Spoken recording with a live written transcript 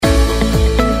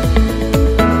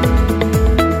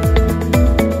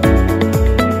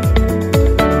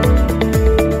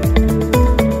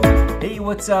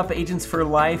What's up, Agents for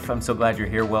Life? I'm so glad you're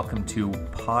here. Welcome to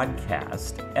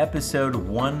podcast episode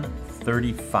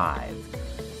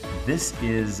 135. This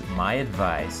is my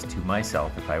advice to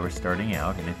myself if I were starting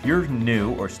out. And if you're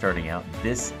new or starting out,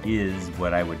 this is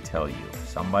what I would tell you.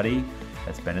 Somebody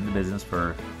that's been in the business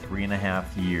for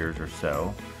 3.5 years or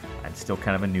so. I'm still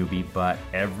kind of a newbie, but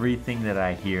everything that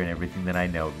I hear and everything that I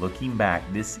know, looking back,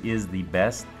 this is the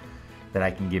best that I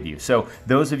can give you. So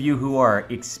those of you who are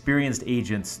experienced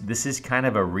agents, this is kind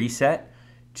of a reset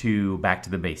to back to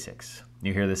the basics.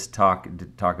 You hear this talk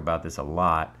about this a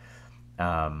lot.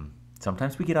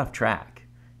 Sometimes we get off track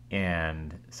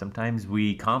and sometimes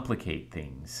we complicate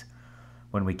things.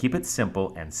 When we keep it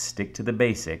simple and stick to the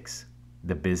basics,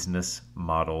 the business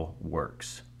model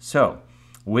works. So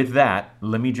with that,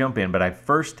 let me jump in, but I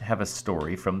first have a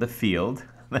story from the field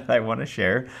that I want to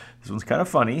share. This one's kind of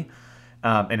funny.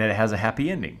 And it has a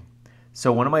happy ending.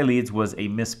 So one of my leads was a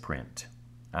misprint.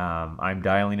 I'm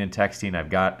dialing and texting. I've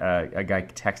got a guy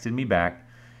texted me back.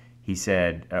 He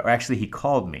said, or actually he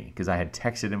called me because I had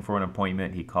texted him for an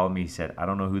appointment. He called me. He said, I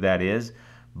don't know who that is,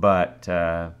 but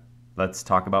let's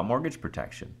talk about mortgage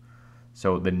protection.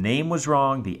 So the name was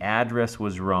wrong. The address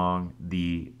was wrong.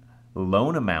 The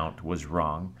loan amount was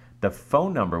wrong. The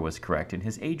phone number was correct and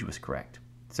his age was correct.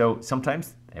 So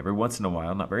sometimes, every once in a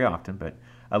while, not very often, but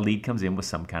a lead comes in with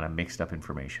some kind of mixed up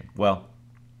information. Well,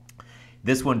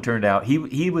 this one turned out,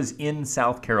 he was in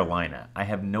South Carolina. I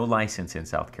have no license in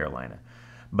South Carolina.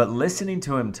 But listening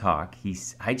to him talk,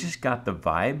 I just got the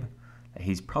vibe that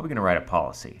he's probably going to write a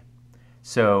policy.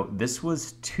 So this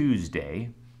was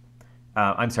Tuesday.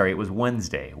 It was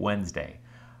Wednesday.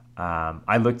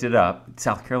 I looked it up.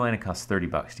 South Carolina costs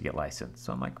 $30 to get licensed.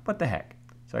 So I'm like, what the heck?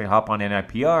 So I hop on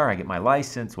NIPR, I get my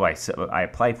license, I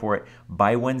apply for it.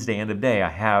 By Wednesday, end of day, I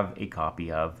have a copy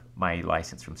of my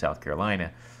license from South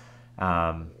Carolina.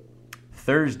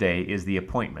 Thursday is the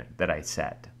appointment that I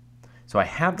set. So I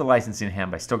have the license in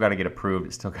hand, but I still got to get approved.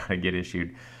 It's still got to get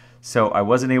issued. So I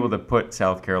wasn't able to put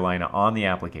South Carolina on the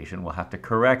application. We'll have to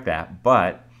correct that.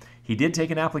 But he did take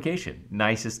an application.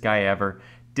 Nicest guy ever.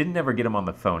 Didn't ever get him on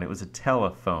the phone. It was a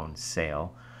telephone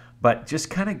sale. But just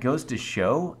kind of goes to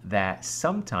show that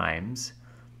sometimes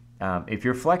if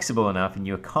you're flexible enough and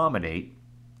you accommodate,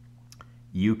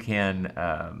 you can,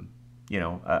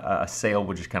 a sale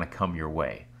will just kind of come your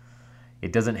way.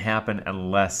 It doesn't happen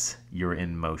unless you're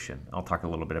in motion. I'll talk a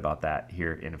little bit about that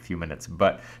here in a few minutes.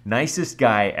 But nicest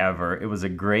guy ever. It was a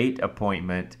great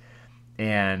appointment.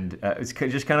 And it's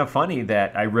just kind of funny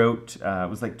that I wrote, it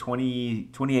was like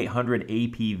 2,800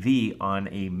 APV on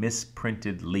a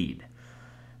misprinted lead.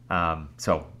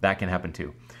 So that can happen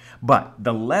too. But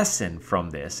the lesson from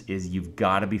this is you've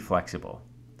got to be flexible.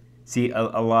 See,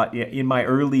 a lot in my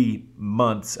early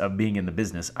months of being in the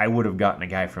business, I would have gotten a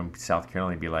guy from South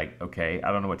Carolina and be like, okay,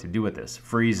 I don't know what to do with this.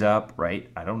 Freeze up, right?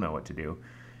 I don't know what to do.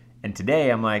 And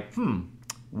today I'm like,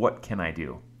 what can I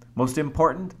do? Most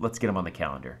important, let's get them on the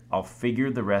calendar. I'll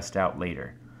figure the rest out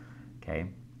later. Okay.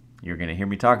 You're going to hear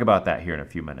me talk about that here in a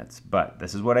few minutes. But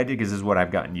this is what I did because this is what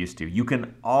I've gotten used to. You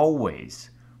can always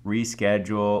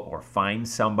reschedule or find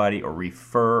somebody or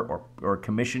refer or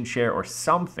commission share or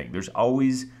something. There's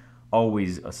always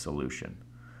a solution.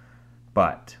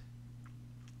 But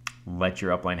let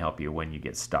your upline help you when you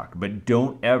get stuck. But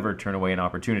don't ever turn away an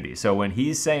opportunity. So when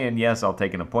he's saying, yes, I'll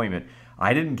take an appointment,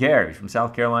 I didn't care. He's from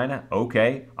South Carolina.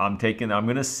 Okay, I'm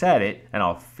going to set it and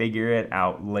I'll figure it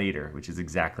out later, which is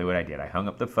exactly what I did. I hung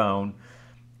up the phone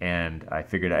and I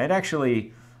figured out. It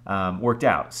actually worked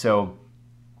out. So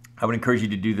I would encourage you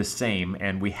to do the same,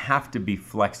 and we have to be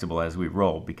flexible as we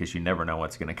roll because you never know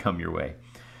what's going to come your way.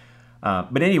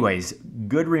 But anyways,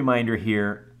 good reminder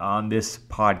here on this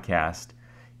podcast.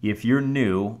 If you're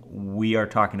new, we are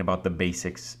talking about the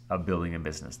basics of building a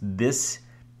business. This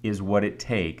is what it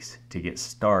takes to get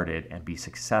started and be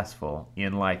successful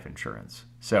in life insurance.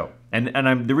 So,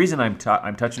 the reason I'm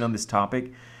touching on this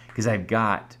topic because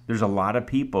there's a lot of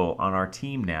people on our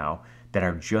team now that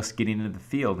are just getting into the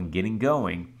field and getting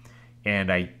going.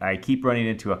 And I keep running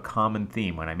into a common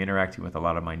theme when I'm interacting with a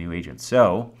lot of my new agents.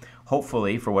 So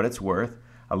hopefully, for what it's worth,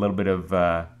 a little bit of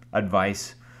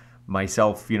advice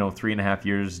myself, 3.5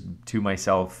 years to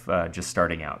myself just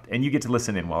starting out. And you get to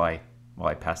listen in while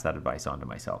I pass that advice on to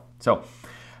myself. So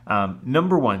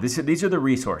number one, these are the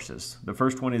resources. The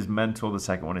first one is mental, the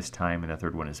second one is time, and the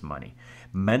third one is money.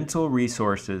 Mental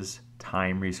resources,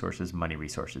 time resources, money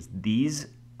resources. These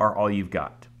are all you've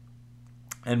got.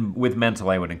 And with mental,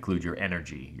 I would include your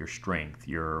energy, your strength,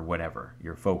 your whatever,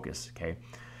 your focus, okay?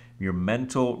 Your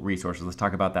mental resources. Let's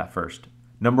talk about that first.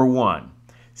 Number one,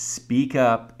 speak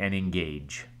up and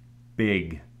engage.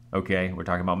 Big, okay? We're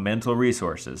talking about mental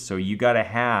resources. So you got to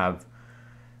have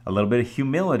a little bit of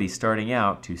humility starting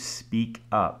out to speak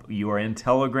up. You are in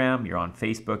Telegram, you're on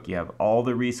Facebook, you have all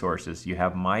the resources, you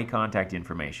have my contact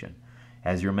information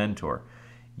as your mentor.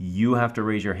 You have to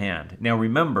raise your hand. Now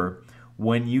remember,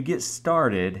 when you get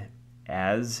started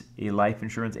as a life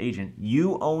insurance agent,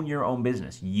 you own your own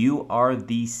business. You are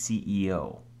the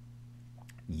CEO.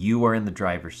 You are in the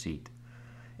driver's seat.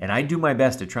 And I do my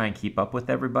best to try and keep up with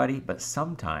everybody, but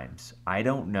sometimes I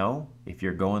don't know if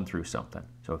you're going through something.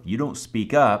 So if you don't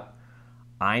speak up,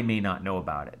 I may not know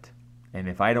about it. And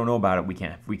if I don't know about it,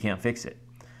 we can't fix it.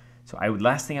 So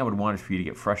last thing I would want is for you to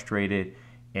get frustrated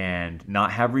and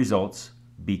not have results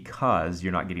because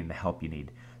you're not getting the help you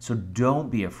need. So don't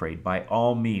be afraid. By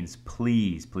all means,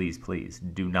 please, please, please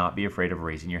do not be afraid of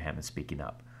raising your hand and speaking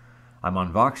up. I'm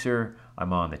on Voxer.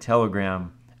 I'm on the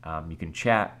Telegram. You can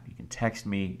chat. You can text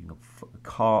me. You can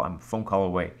call. I'm a phone call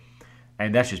away.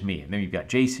 And that's just me. And then you've got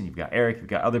Jason. You've got Eric. You've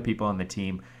got other people on the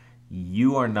team.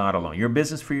 You are not alone. You're in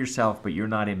business for yourself, but you're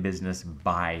not in business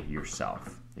by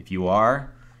yourself. If you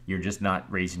are, you're just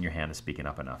not raising your hand and speaking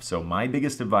up enough. So my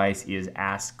biggest advice is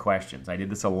ask questions. I did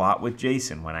this a lot with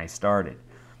Jason when I started.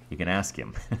 You can ask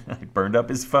him. I burned up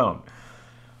his phone.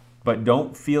 But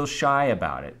don't feel shy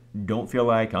about it. Don't feel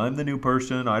like I'm the new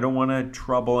person. I don't want to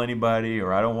trouble anybody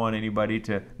or I don't want anybody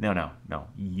to... No.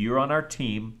 You're on our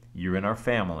team. You're in our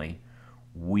family.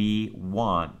 We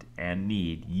want and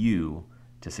need you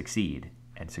to succeed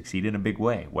and succeed in a big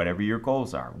way, whatever your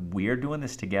goals are. We're doing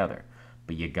this together,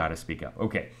 but you got to speak up.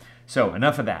 Okay, so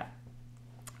enough of that.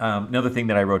 Another thing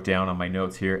that I wrote down on my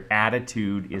notes here,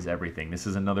 attitude is everything. This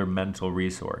is another mental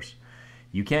resource.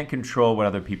 You can't control what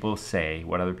other people say,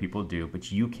 what other people do,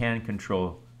 but you can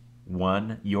control,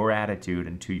 one, your attitude,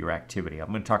 and two, your activity. I'm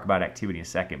going to talk about activity in a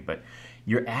second, but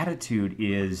your attitude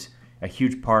is a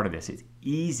huge part of this. It's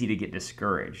easy to get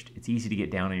discouraged. It's easy to get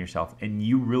down on yourself, and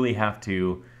you really have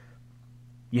to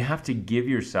give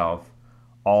yourself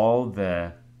all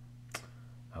the,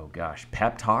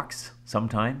 pep talks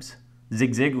sometimes.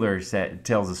 Zig Ziglar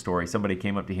tells a story. Somebody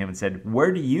came up to him and said,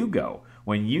 "Where do you go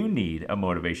when you need a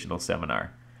motivational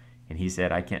seminar?" And he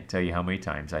said, "I can't tell you how many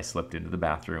times I slipped into the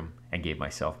bathroom and gave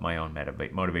myself my own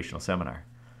motivational seminar."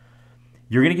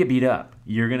 You're going to get beat up.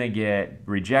 You're going to get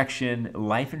rejection.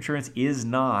 Life insurance is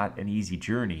not an easy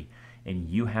journey, and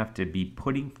you have to be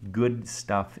putting good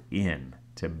stuff in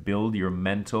to build your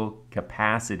mental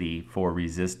capacity for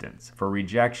resistance, for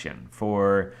rejection,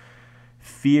 for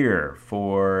fear,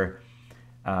 for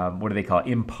what do they call it?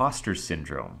 Imposter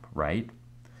syndrome, right?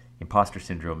 Imposter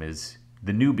syndrome is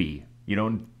the newbie. You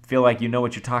don't feel like you know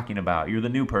what you're talking about. You're the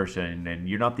new person, and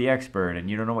you're not the expert, and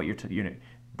you don't know what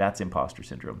that's imposter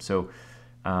syndrome. So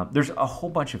there's a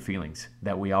whole bunch of feelings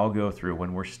that we all go through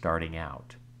when we're starting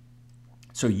out.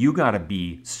 So you got to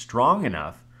be strong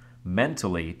enough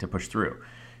mentally to push through.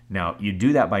 Now, you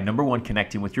do that by, number one,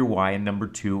 connecting with your why, and number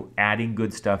two, adding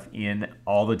good stuff in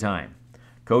all the time.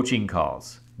 Coaching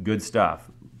calls, good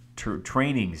stuff.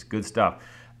 Trainings, good stuff.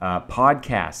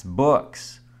 Podcasts,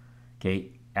 books.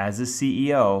 Okay, as a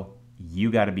CEO, you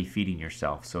got to be feeding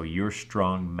yourself so you're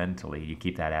strong mentally. You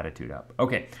keep that attitude up.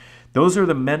 Okay, those are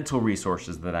the mental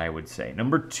resources that I would say.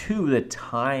 Number two, the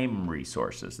time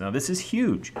resources. Now, this is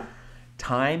huge.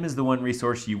 Time is the one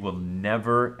resource you will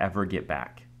never, ever get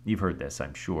back. You've heard this,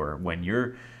 I'm sure. When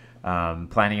you're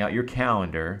planning out your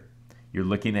calendar, you're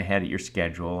looking ahead at your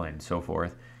schedule and so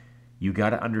forth, you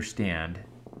got to understand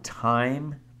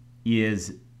time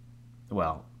is,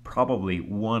 probably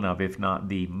one of, if not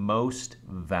the most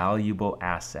valuable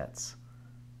assets.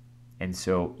 And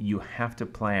so you have to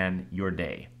plan your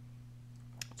day.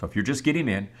 So if you're just getting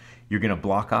in, you're going to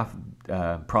block off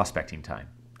prospecting time.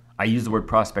 I use the word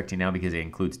prospecting now because it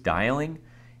includes dialing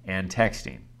and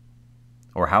texting,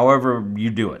 or however you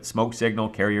do it. Smoke signal,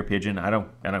 carrier pigeon. I don't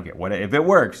care. If it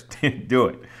works, do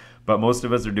it. But most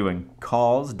of us are doing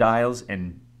calls, dials,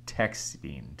 and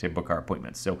texting to book our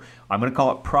appointments. So I'm going to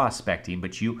call it prospecting,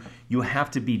 but you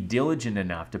have to be diligent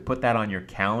enough to put that on your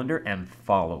calendar and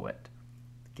follow it.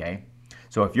 Okay?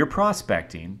 So if you're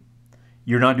prospecting,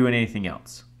 you're not doing anything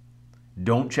else.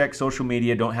 Don't check social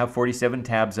media. Don't have 47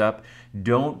 tabs up.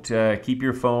 Don't keep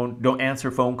your phone. Don't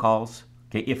answer phone calls.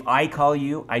 Okay? If I call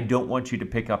you, I don't want you to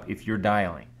pick up if you're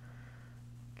dialing.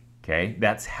 Okay?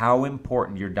 That's how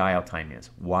important your dial time is.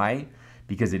 Why?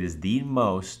 Because it is the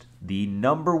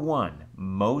number one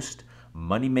most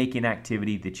money-making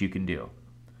activity that you can do.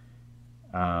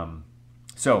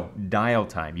 So dial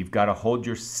time. You've got to hold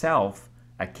yourself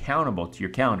accountable to your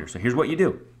calendar. So here's what you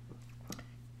do.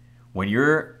 When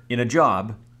you're in a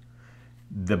job,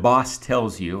 the boss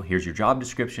tells you, here's your job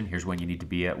description, here's when you need to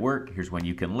be at work, here's when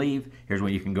you can leave, here's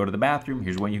when you can go to the bathroom,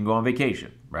 here's when you can go on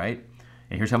vacation, right?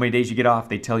 And here's how many days you get off.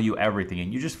 They tell you everything,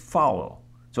 and you just follow.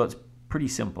 So it's pretty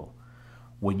simple.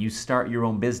 When you start your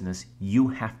own business, you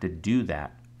have to do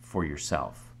that for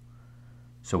yourself.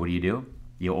 So what do?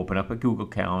 You open up a Google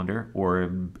Calendar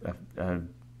or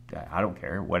I don't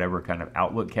care, whatever kind of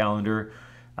Outlook calendar,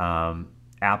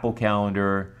 Apple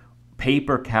Calendar,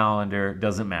 paper calendar,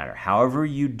 doesn't matter. However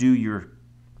you do your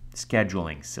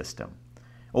scheduling system,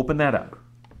 open that up.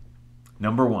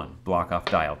 Number one, block off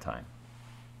dial time.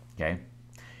 Okay?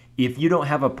 If you don't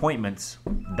have appointments,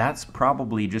 that's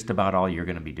probably just about all you're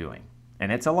going to be doing.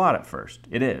 And it's a lot at first.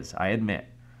 It is, I admit.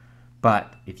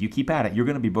 But if you keep at it, you're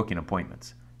going to be booking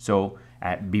appointments. So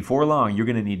before long, you're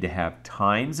going to need to have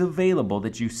times available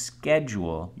that you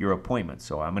schedule your appointments.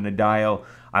 So I'm going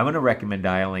to recommend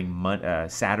dialing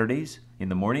Saturdays in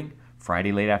the morning.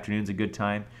 Friday late afternoon's a good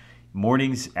time.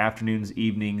 Mornings, afternoons,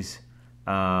 evenings,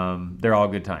 they're all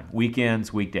good time.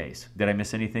 Weekends, weekdays. Did I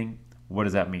miss anything? What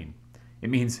does that mean? It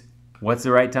means, what's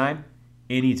the right time?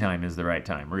 Any time is the right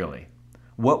time, really.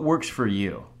 What works for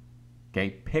you? Okay,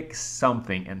 pick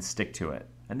something and stick to it.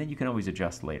 And then you can always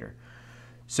adjust later.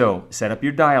 So set up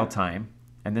your dial time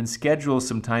and then schedule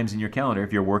some times in your calendar.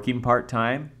 If you're working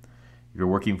part-time, if you're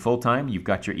working full-time, you've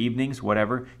got your evenings,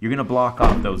 whatever, you're going to block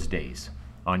off those days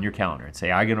on your calendar and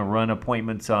say, I'm going to run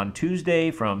appointments on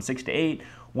Tuesday from 6 to 8,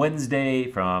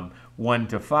 Wednesday from 1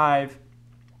 to 5,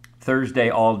 Thursday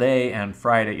all day, and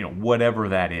Friday, whatever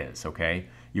that is, okay?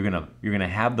 You're gonna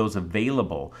have those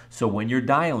available, so when you're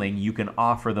dialing, you can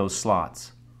offer those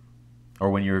slots.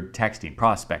 Or when you're texting,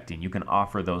 prospecting, you can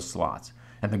offer those slots.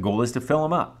 And the goal is to fill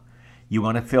them up. You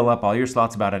want to fill up all your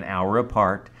slots about an hour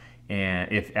apart,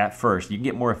 and if at first, you can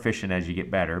get more efficient as you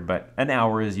get better, but an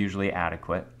hour is usually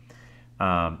adequate.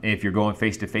 If you're going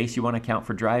face-to-face, you want to account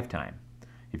for drive time.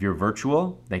 If you're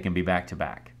virtual, they can be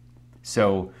back-to-back.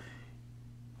 So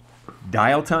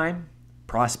dial time,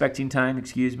 prospecting time,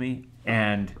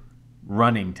 and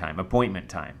running time, appointment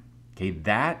time. Okay,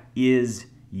 that is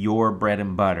your bread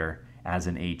and butter as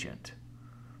an agent.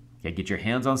 Okay, get your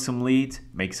hands on some leads,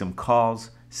 make some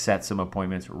calls, set some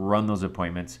appointments, run those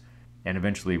appointments, and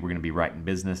eventually we're going to be right in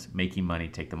business, making money,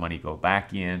 take the money, go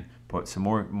back in, put some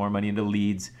more money into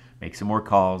leads, make some more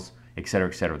calls, et cetera,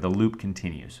 et cetera. The loop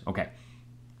continues. Okay,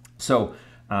 so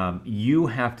you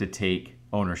have to take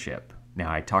ownership. Now,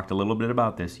 I talked a little bit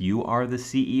about this. You are the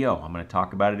CEO. I'm going to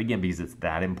talk about it again because it's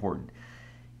that important.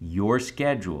 Your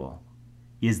schedule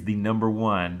is the number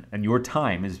one, and your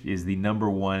time is the number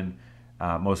one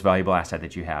most valuable asset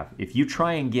that you have. If you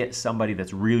try and get somebody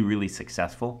that's really, really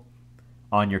successful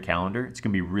on your calendar, it's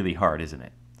going to be really hard, isn't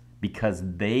it? Because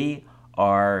they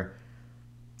are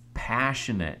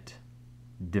passionate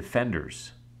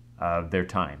defenders of their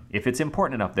time. If it's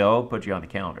important enough, they'll put you on the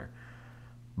calendar.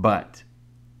 But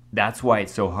that's why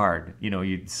it's so hard.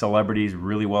 You celebrities,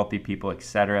 really wealthy people,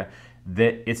 etc.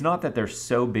 That it's not that they're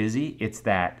so busy, it's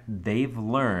that they've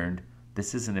learned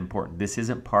this isn't important. This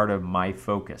isn't part of my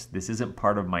focus. This isn't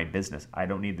part of my business.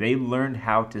 They learned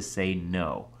how to say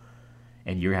no.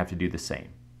 And you have to do the same.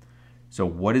 So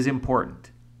what is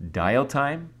important? Dial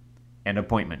time and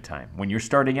appointment time. When you're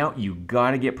starting out, you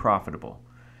got to get profitable.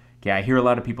 Okay, I hear a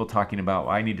lot of people talking about,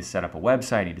 I need to set up a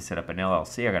website, I need to set up an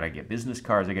LLC, I got to get business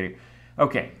cards,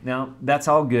 Okay, now that's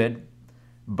all good,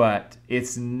 but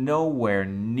it's nowhere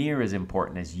near as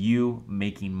important as you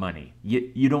making money.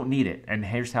 You don't need it, and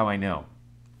here's how I know.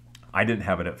 I didn't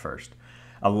have it at first.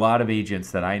 A lot of agents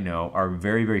that I know are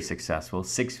very, very successful,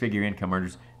 six-figure income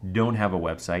earners, don't have a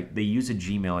website. They use a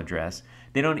Gmail address.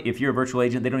 If you're a virtual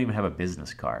agent, they don't even have a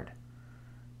business card.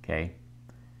 Okay?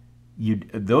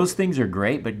 Those things are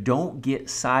great, but don't get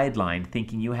sidelined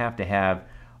thinking you have to have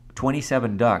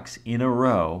 27 ducks in a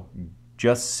row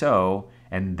just so,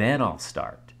 and then I'll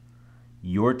start.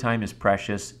 Your time is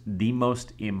precious. The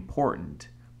most important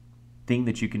thing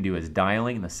that you can do is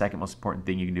dialing, and the second most important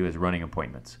thing you can do is running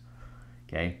appointments.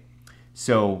 Okay?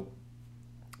 So,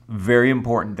 very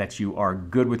important that you are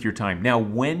good with your time. Now,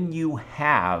 when you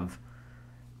have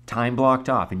time blocked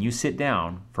off and you sit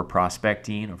down for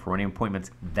prospecting or for running appointments,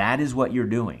 that is what you're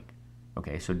doing.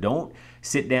 Okay? So don't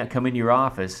sit down, come into your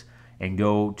office and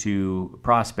go to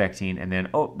prospecting and then,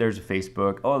 there's a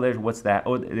Facebook. There's what's that?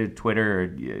 There's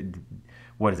Twitter.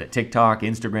 What is it? TikTok,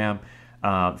 Instagram.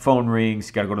 Phone rings.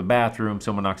 Got to go to the bathroom.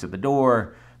 Someone knocks at the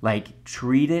door.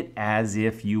 Treat it as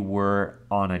if you were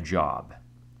on a job.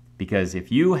 Because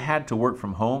if you had to work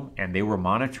from home and they were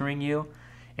monitoring you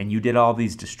and you did all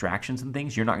these distractions and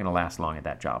things, you're not going to last long at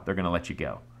that job. They're going to let you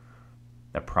go.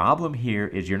 The problem here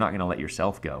is you're not going to let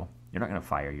yourself go. You're not going to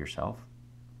fire yourself.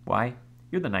 Why?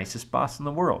 You're the nicest boss in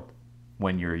the world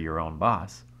when you're your own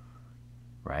boss,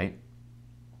 right?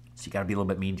 So you got to be a little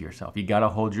bit mean to yourself. You got to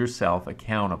hold yourself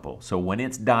accountable. So when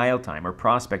it's dial time or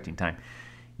prospecting time,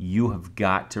 you have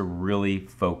got to really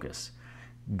focus.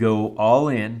 Go all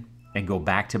in and go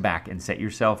back to back and set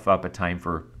yourself up a time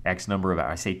for X number of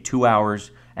hours. I say 2 hours,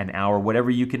 an hour,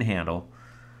 whatever you can handle.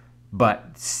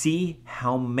 But see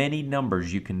how many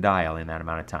numbers you can dial in that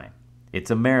amount of time.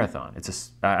 It's a marathon.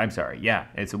 It's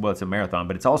a marathon,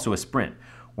 but it's also a sprint.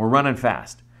 We're running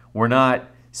fast. We're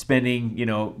not spending,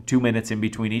 2 minutes in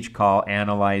between each call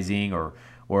analyzing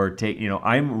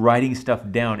I'm writing stuff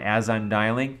down as I'm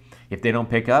dialing. If they don't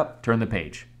pick up, turn the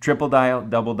page. Triple dial,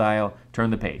 double dial, turn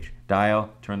the page. Dial,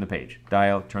 turn the page.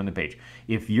 Dial, turn the page.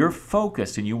 If you're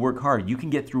focused and you work hard, you can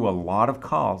get through a lot of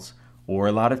calls or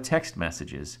a lot of text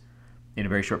messages in a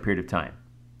very short period of time.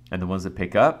 And the ones that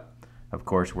pick up, of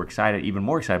course, we're even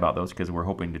more excited about those because we're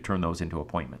hoping to turn those into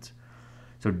appointments.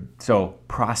 So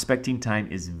prospecting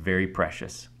time is very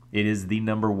precious. It is the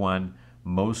number one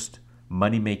most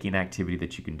money-making activity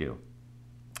that you can do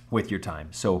with your time.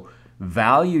 So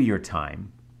value your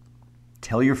time.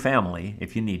 Tell your family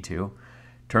if you need to.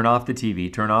 Turn off the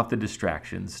TV, turn off the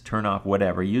distractions, turn off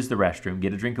whatever. Use the restroom,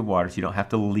 get a drink of water so you don't have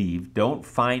to leave. Don't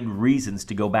find reasons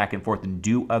to go back and forth and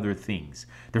do other things.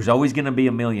 There's always going to be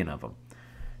a million of them.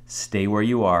 Stay where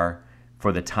you are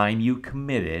for the time you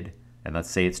committed, and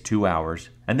let's say it's 2 hours,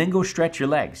 and then go stretch your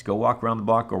legs. Go walk around the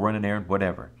block, go run an errand,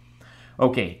 whatever.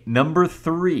 Okay, number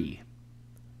 3.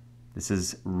 This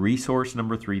is resource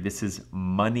number 3. This is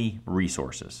money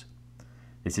resources.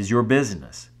 This is your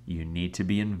business. You need to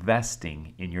be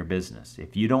investing in your business.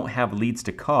 If you don't have leads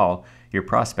to call, your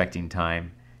prospecting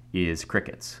time is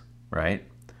crickets, right?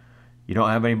 You don't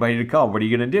have anybody to call. What are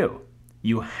you going to do?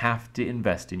 You have to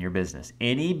invest in your business.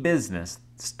 Any business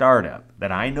startup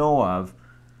that I know of,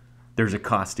 there's a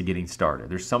cost to getting started.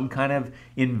 There's some kind of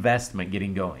investment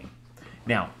getting going.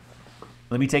 Now,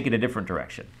 let me take it a different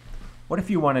direction. What if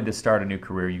you wanted to start a new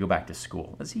career, you go back to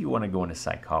school? Let's say you want to go into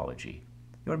psychology.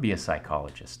 You want to be a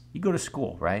psychologist. You go to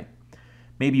school, right?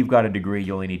 Maybe you've got a degree,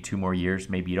 you only need 2 more years.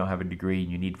 Maybe you don't have a degree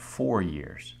and you need 4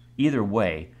 years. Either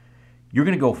way, you're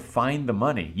going to go find the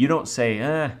money. You don't say,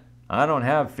 I don't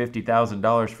have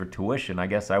 $50,000 for tuition. I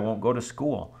guess I won't go to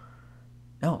school.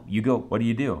 No, you go, what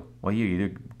do? Well, you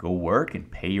either go work and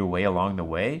pay your way along the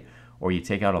way, or you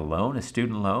take out a loan, a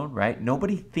student loan, right?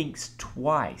 Nobody thinks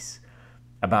twice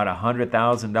about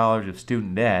 $100,000 of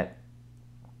student debt.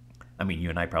 I mean, you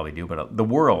and I probably do, but the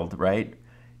world, right?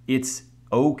 It's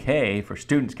okay for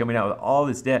students coming out with all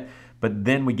this debt, but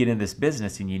then we get in this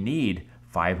business and you need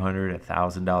 $500,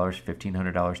 $1,000,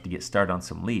 $1,500 to get started on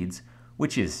some leads,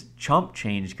 which is chump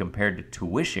change compared to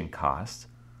tuition costs.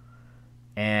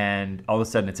 And all of a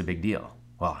sudden it's a big deal.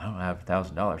 Well, I don't have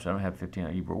 $1,000. I don't have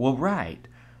 $1,500. Well, right.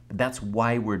 But that's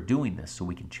why we're doing this, so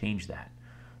we can change that.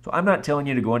 So I'm not telling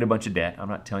you to go into a bunch of debt. I'm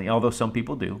not telling you, although some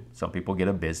people do. Some people get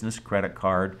a business credit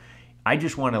card. I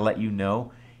just want to let you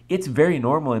know it's very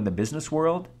normal in the business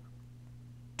world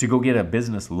to go get a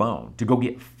business loan, to go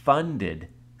get funded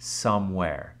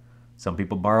somewhere. Some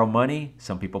people borrow money.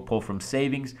 Some people pull from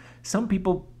savings. Some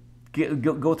people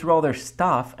go through all their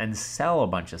stuff and sell a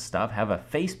bunch of stuff, have a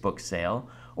Facebook sale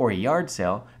or a yard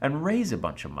sale, and raise a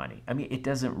bunch of money. I mean, it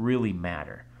doesn't really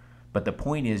matter. But the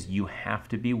point is you have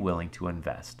to be willing to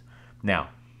invest. Now,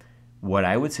 what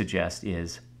I would suggest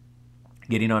is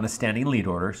getting on a standing lead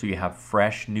order so you have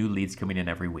fresh new leads coming in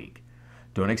every week.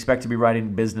 Don't expect to be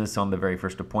writing business on the very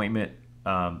first appointment,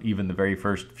 even the very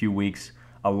first few weeks.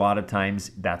 A lot of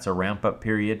times that's a ramp-up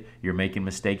period. You're making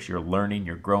mistakes, you're learning,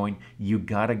 you're growing. You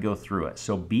got to go through it.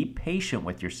 So be patient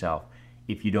with yourself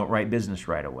if you don't write business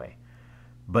right away.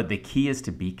 But the key is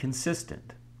to be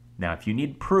consistent. Now, if you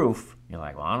need proof, you're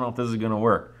like, well, I don't know if this is going to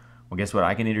work. Well, guess what?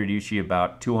 I can introduce you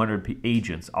about 200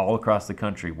 agents all across the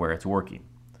country where it's working.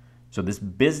 So this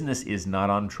business is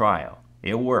not on trial.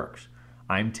 It works.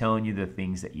 I'm telling you the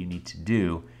things that you need to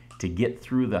do to get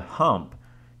through the hump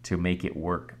to make it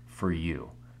work for you,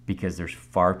 because there's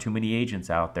far too many agents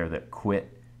out there that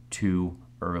quit too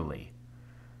early.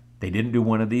 They didn't do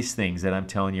one of these things that I'm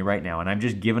telling you right now, and I'm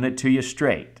just giving it to you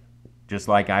straight, just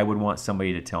like I would want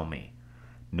somebody to tell me.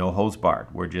 No holds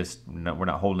barred. We're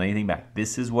not holding anything back.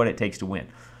 This is what it takes to win.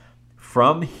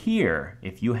 From here,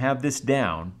 if you have this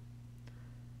down,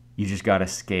 you just got to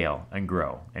scale and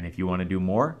grow. And if you want to do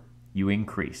more, you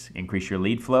increase your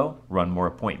lead flow, run more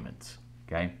appointments.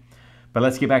 Okay. But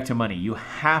let's get back to money. You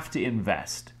have to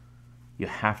invest. You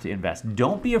have to invest.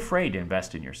 Don't be afraid to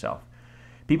invest in yourself.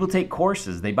 People take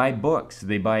courses, they buy books,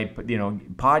 they buy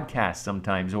podcasts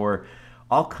sometimes, or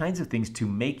all kinds of things to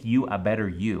make you a better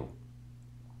you.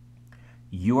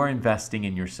 You are investing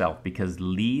in yourself because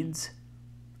leads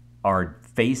are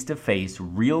face-to-face,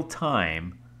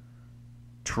 real-time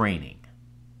training.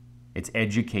 It's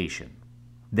education.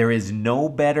 There is no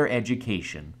better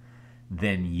education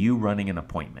than you running an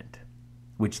appointment,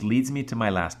 which leads me to my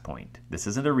last point. This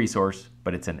isn't a resource,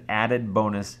 but it's an added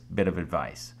bonus bit of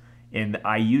advice. And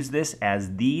I use this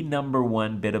as the number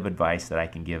one bit of advice that I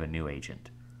can give a new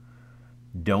agent.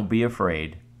 Don't be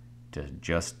afraid to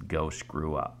just go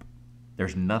screw up.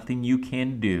 There's nothing you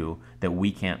can do that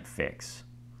we can't fix.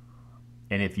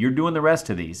 And if you're doing the rest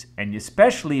of these, and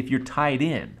especially if you're tied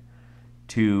in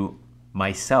to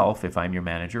myself, if I'm your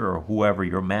manager, or whoever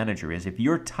your manager is, if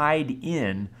you're tied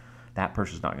in, that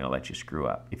person's not going to let you screw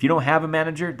up. If you don't have a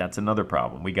manager, that's another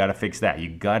problem. We got to fix that. You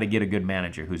got to get a good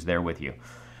manager who's there with you.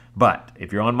 But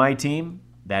if you're on my team,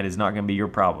 that is not going to be your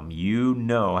problem. You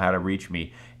know how to reach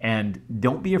me. And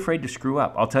don't be afraid to screw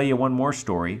up. I'll tell you one more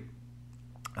story.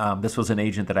 This was an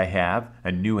agent that I have,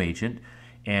 a new agent,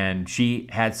 and she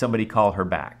had somebody call her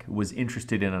back who was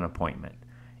interested in an appointment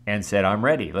and said, I'm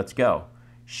ready, let's go.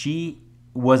 She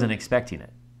wasn't expecting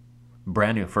it.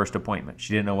 Brand new first appointment.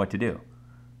 She didn't know what to do.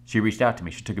 She reached out to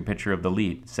me. She took a picture of the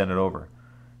lead, sent it over,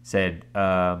 said,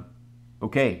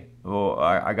 okay, well,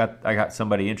 I got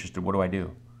somebody interested. What do I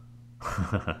do?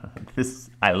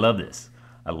 I love this.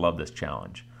 I love this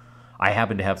challenge. I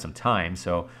happen to have some time,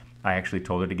 so I actually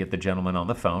told her to get the gentleman on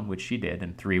the phone, which she did,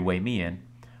 and three-way me in.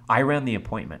 I ran the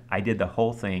appointment. I did the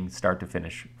whole thing start to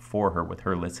finish for her with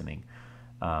her listening,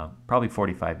 probably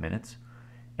 45 minutes,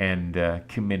 and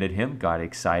committed him, got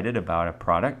excited about a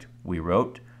product. We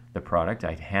wrote the product.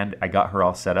 I got her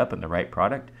all set up in the right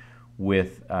product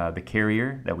with the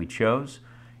carrier that we chose,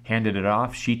 handed it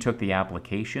off. She took the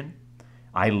application.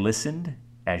 I listened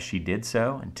as she did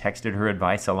so and texted her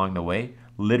advice along the way,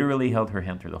 literally held her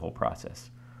hand through the whole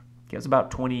process. It was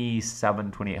about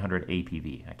 2,800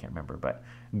 APV. I can't remember, but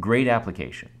great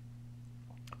application.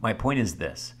 My point is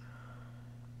this.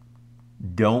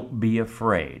 Don't be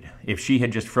afraid. If she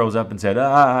had just froze up and said,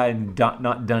 and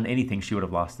not done anything, she would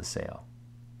have lost the sale.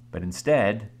 But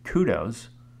instead, kudos.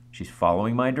 She's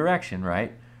following my direction,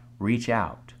 right? Reach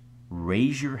out.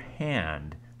 Raise your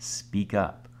hand. Speak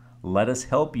up. Let us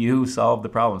help you solve the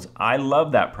problems. I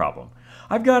love that problem.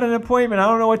 I've got an appointment. I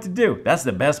don't know what to do. That's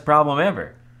the best problem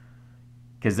ever.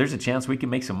 Because there's a chance we can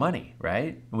make some money,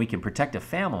 right? And we can protect a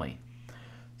family.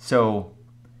 So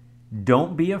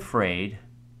don't be afraid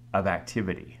of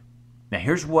activity. Now,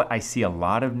 here's what I see a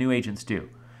lot of new agents do.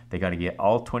 They got to get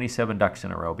all 27 ducks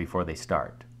in a row before they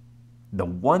start. The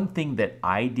one thing that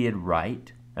I did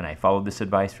right, and I followed this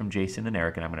advice from Jason and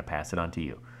Eric, and I'm going to pass it on to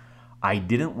you. I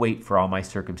didn't wait for all my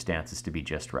circumstances to be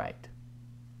just right.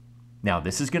 Now, I'm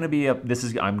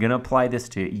going to apply this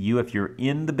to you if you're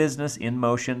in the business, in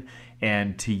motion,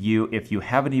 and to you if you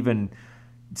haven't even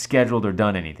scheduled or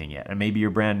done anything yet. And maybe you're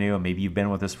brand new, and maybe you've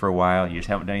been with us for a while, and you just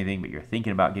haven't done anything, but you're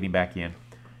thinking about getting back in.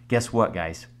 Guess what,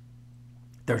 guys?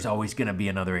 There's always going to be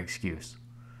another excuse.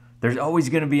 There's always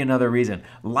going to be another reason.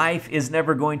 Life is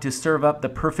never going to serve up the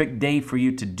perfect day for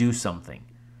you to do something.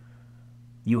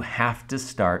 You have to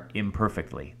start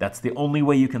imperfectly. That's the only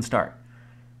way you can start.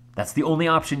 That's the only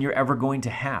option you're ever going to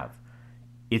have.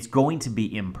 It's going to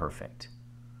be imperfect.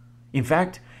 In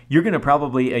fact, you're going to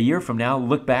probably, a year from now,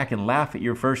 look back and laugh at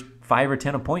your first 5 or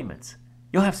 10 appointments.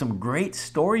 You'll have some great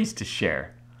stories to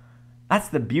share. That's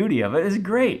the beauty of it. It's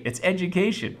great. It's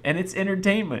education and it's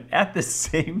entertainment at the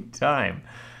same time.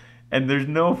 And there's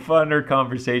no funner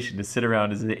conversation to sit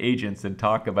around as agents and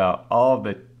talk about all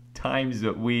the times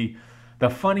that the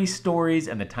funny stories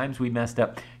and the times we messed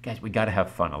up. Guys, we got to have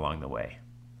fun along the way,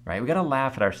 right? We got to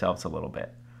laugh at ourselves a little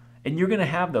bit. And you're going to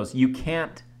have those. You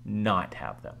can't not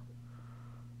have them.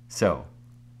 So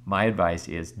my advice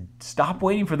is stop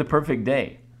waiting for the perfect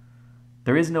day.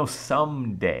 There is no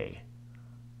someday.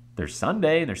 There's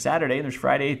Sunday, and there's Saturday, and there's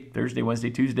Friday, Thursday, Wednesday,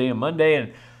 Tuesday, and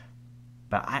Monday.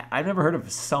 But I've never heard of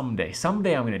someday.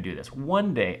 Someday I'm going to do this.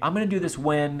 One day I'm going to do this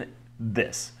when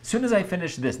this. As soon as I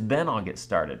finish this, then I'll get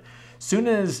started. As soon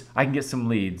as I can get some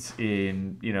leads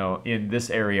in this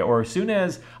area, or as soon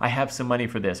as I have some money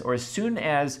for this, or as soon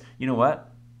as, you know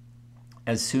what?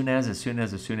 As soon as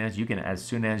you can, as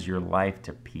soon as your life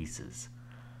to pieces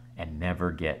and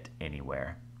never get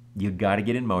anywhere. You got to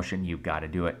get in motion. You've got to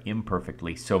do it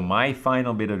imperfectly. So my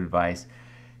final bit of advice,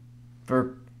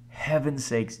 for heaven's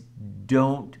sakes,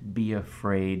 don't be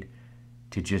afraid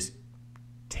to just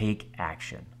take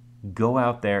action. Go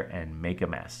out there and make a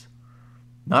mess.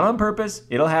 Not on purpose.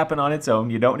 It'll happen on its own.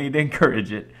 You don't need to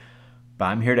encourage it. But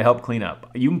I'm here to help clean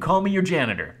up. You can call me your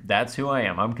janitor. That's who I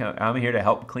am. I'm here to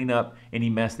help clean up any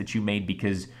mess that you made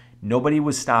because nobody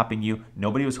was stopping you.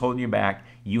 Nobody was holding you back.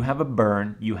 You have a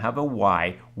burn. You have a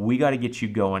why. We got to get you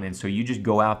going. And so you just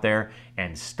go out there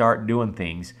and start doing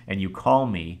things. And you call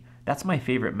me That's my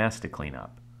favorite mess to clean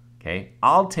up. Okay?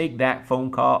 I'll take that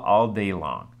phone call all day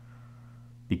long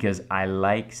because I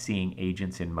like seeing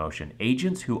agents in motion.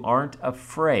 Agents who aren't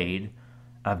afraid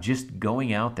of just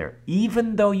going out there,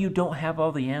 even though you don't have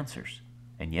all the answers.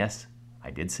 And yes, I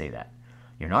did say that.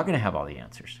 You're not going to have all the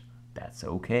answers. That's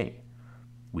okay.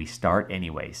 We start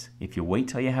anyways. If you wait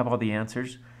till you have all the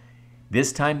answers,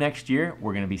 this time next year,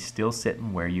 we're going to be still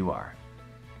sitting where you are.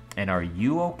 And are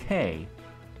you okay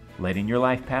letting your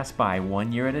life pass by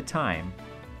 1 year at a time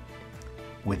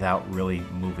without really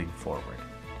moving forward?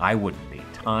 I wouldn't be.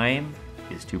 Time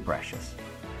is too precious.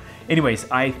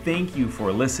 Anyways, I thank you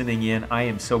for listening in. I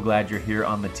am so glad you're here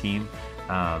on the team.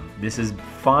 This is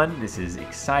fun. This is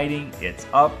exciting. It's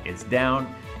up, it's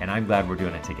down, and I'm glad we're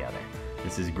doing it together.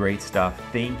 This is great stuff.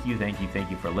 Thank you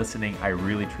for listening. I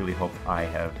really, truly hope I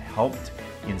have helped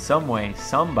in some way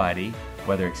somebody,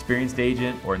 whether experienced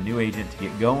agent or new agent, to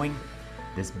get going.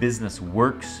 This business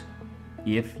works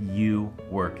if you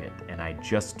work it. And I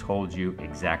just told you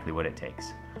exactly what it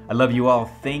takes. I love you all.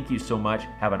 Thank you so much.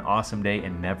 Have an awesome day.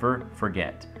 And never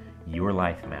forget, your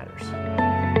life matters.